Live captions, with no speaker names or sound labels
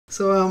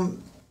So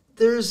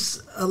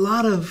there's a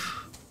lot of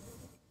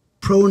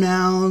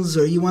pronouns,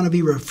 or you want to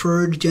be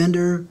referred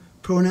gender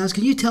pronouns.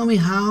 Can you tell me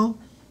how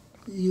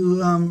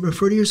you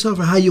refer to yourself,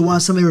 or how you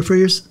want somebody to refer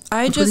to you?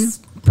 I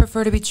just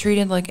prefer to be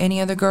treated like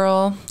any other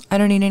girl. I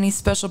don't need any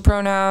special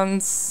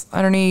pronouns.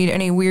 I don't need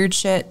any weird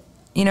shit.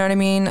 You know what I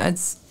mean? I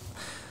just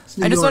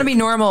want to be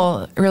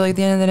normal, really, at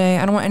the end of the day.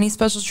 I don't want any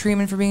special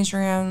treatment for being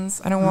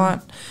trans. I don't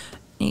want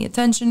any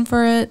attention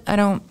for it.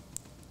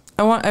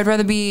 I'd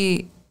rather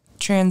be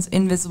trans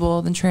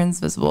invisible than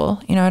trans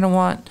visible. You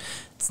know,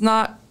 it's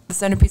not the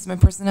centerpiece of my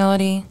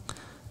personality.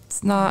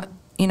 It's not,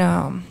 you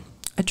know,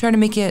 I try to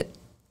make it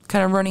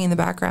kind of running in the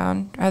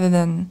background rather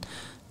than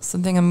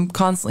something I'm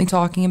constantly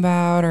talking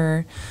about,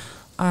 or,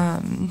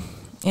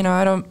 you know,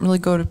 I don't really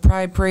go to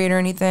Pride Parade or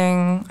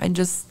anything. I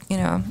just, you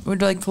know,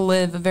 would like to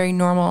live a very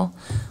normal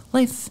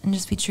life and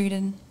just be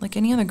treated like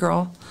any other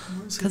girl,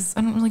 because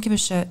I don't really give a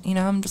shit, you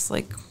know. I'm just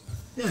like,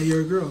 yeah,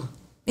 you're a girl.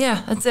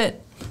 Yeah, that's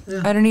it.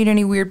 Yeah. I don't need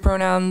any weird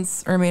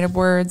pronouns or made up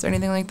words or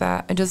anything like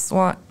that. I just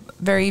want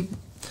very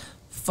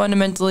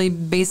fundamentally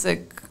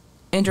basic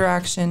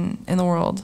interaction in the world.